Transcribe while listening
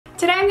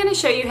Today I'm going to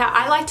show you how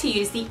I like to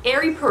use the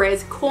Ere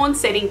Perez corn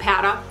setting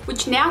powder,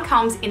 which now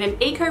comes in an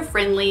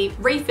eco-friendly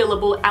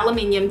refillable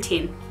aluminium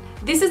tin.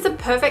 This is the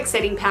perfect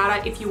setting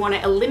powder if you want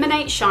to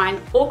eliminate shine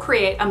or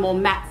create a more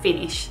matte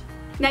finish.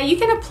 Now you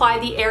can apply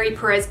the Ere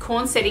Perez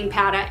corn setting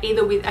powder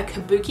either with a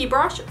kabuki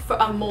brush for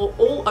a more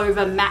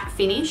all-over matte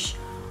finish,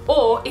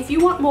 or if you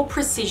want more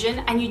precision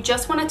and you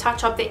just want to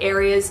touch up the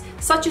areas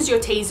such as your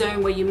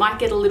T-zone where you might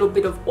get a little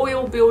bit of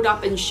oil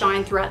buildup and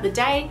shine throughout the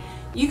day,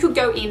 you could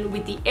go in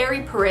with the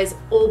Ere Perez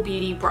All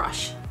Beauty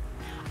brush.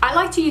 I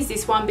like to use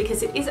this one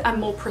because it is a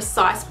more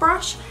precise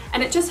brush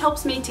and it just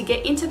helps me to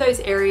get into those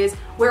areas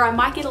where I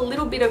might get a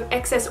little bit of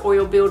excess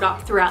oil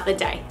buildup throughout the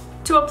day.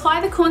 To apply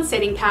the corn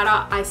setting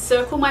powder, I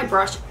circle my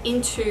brush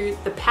into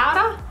the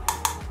powder,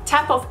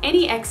 tap off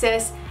any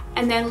excess,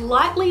 and then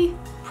lightly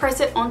press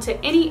it onto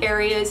any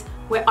areas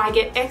where I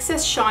get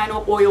excess shine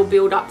or oil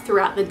buildup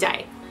throughout the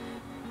day.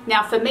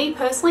 Now for me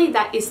personally,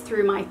 that is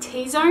through my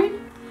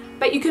T-zone,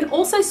 but you can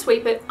also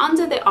sweep it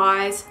under the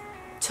eyes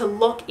to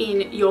lock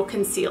in your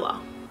concealer.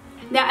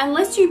 Now,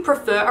 unless you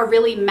prefer a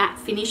really matte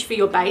finish for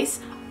your base,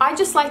 I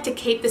just like to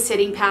keep the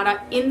setting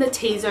powder in the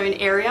T-zone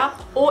area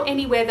or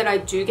anywhere that I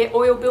do get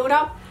oil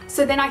buildup,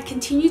 so then I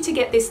continue to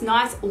get this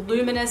nice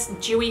luminous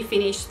dewy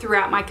finish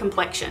throughout my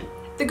complexion.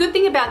 The good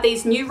thing about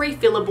these new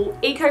refillable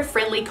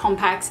eco-friendly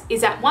compacts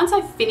is that once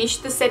I've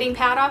finished the setting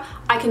powder,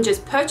 I can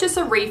just purchase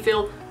a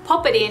refill,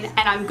 pop it in,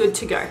 and I'm good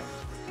to go.